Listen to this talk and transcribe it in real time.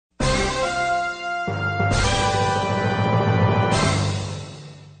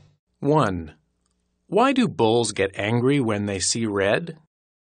1. Why do bulls get angry when they see red?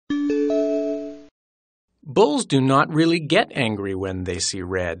 Bulls do not really get angry when they see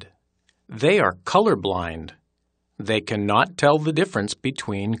red. They are colorblind. They cannot tell the difference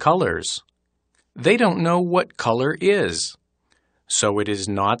between colors. They don't know what color is. So it is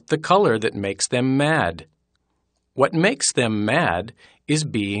not the color that makes them mad. What makes them mad is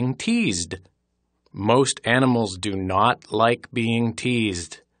being teased. Most animals do not like being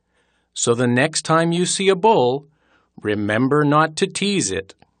teased. So the next time you see a bull, remember not to tease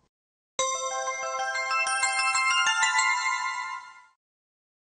it.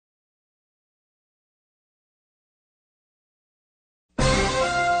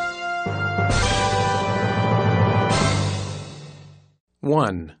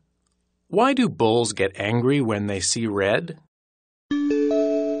 One. Why do bulls get angry when they see red?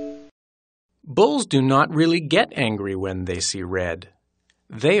 Bulls do not really get angry when they see red.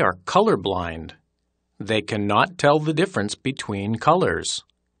 They are colorblind. They cannot tell the difference between colors.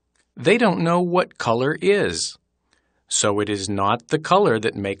 They don't know what color is. So it is not the color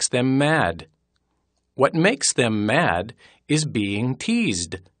that makes them mad. What makes them mad is being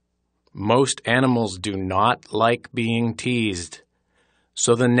teased. Most animals do not like being teased.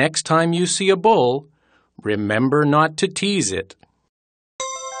 So the next time you see a bull, remember not to tease it.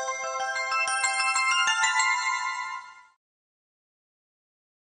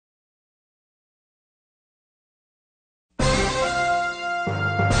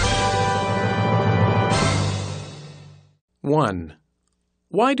 One.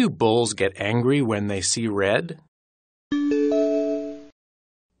 Why do bulls get angry when they see red?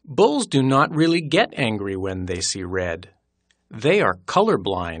 Bulls do not really get angry when they see red. They are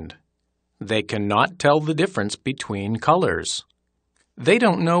colorblind. They cannot tell the difference between colors. They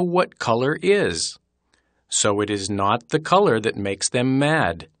don't know what color is. So it is not the color that makes them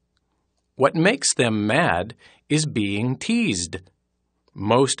mad. What makes them mad is being teased.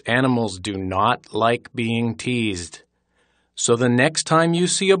 Most animals do not like being teased. So the next time you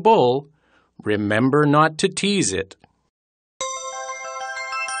see a bull, remember not to tease it.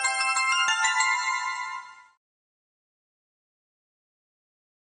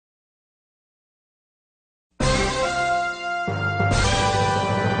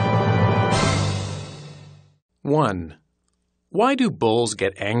 One. Why do bulls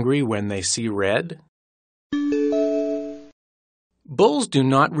get angry when they see red? Bulls do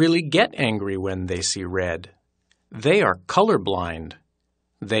not really get angry when they see red. They are colorblind.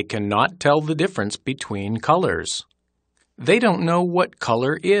 They cannot tell the difference between colors. They don't know what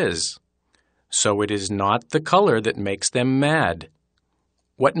color is. So it is not the color that makes them mad.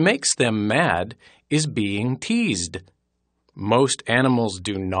 What makes them mad is being teased. Most animals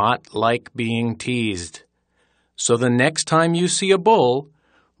do not like being teased. So the next time you see a bull,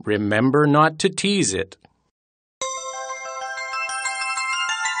 remember not to tease it.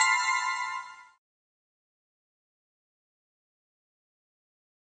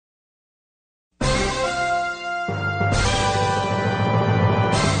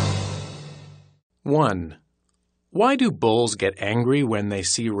 One. Why do bulls get angry when they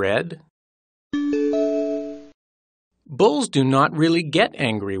see red? Bulls do not really get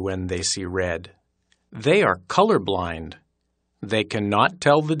angry when they see red. They are colorblind. They cannot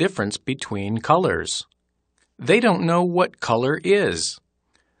tell the difference between colors. They don't know what color is.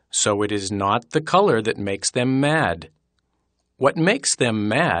 So it is not the color that makes them mad. What makes them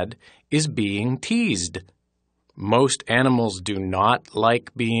mad is being teased. Most animals do not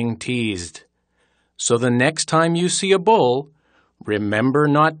like being teased. So the next time you see a bull, remember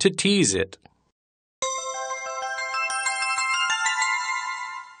not to tease it.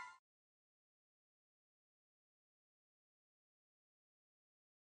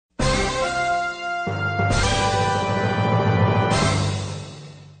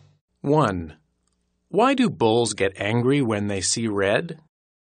 One. Why do bulls get angry when they see red?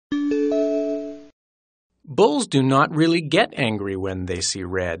 Bulls do not really get angry when they see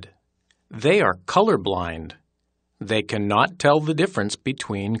red. They are colorblind. They cannot tell the difference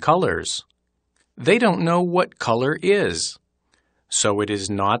between colors. They don't know what color is. So it is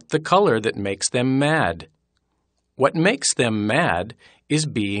not the color that makes them mad. What makes them mad is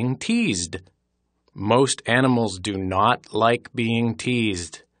being teased. Most animals do not like being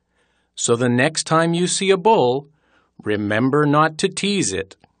teased. So the next time you see a bull, remember not to tease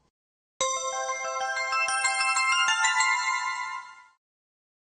it.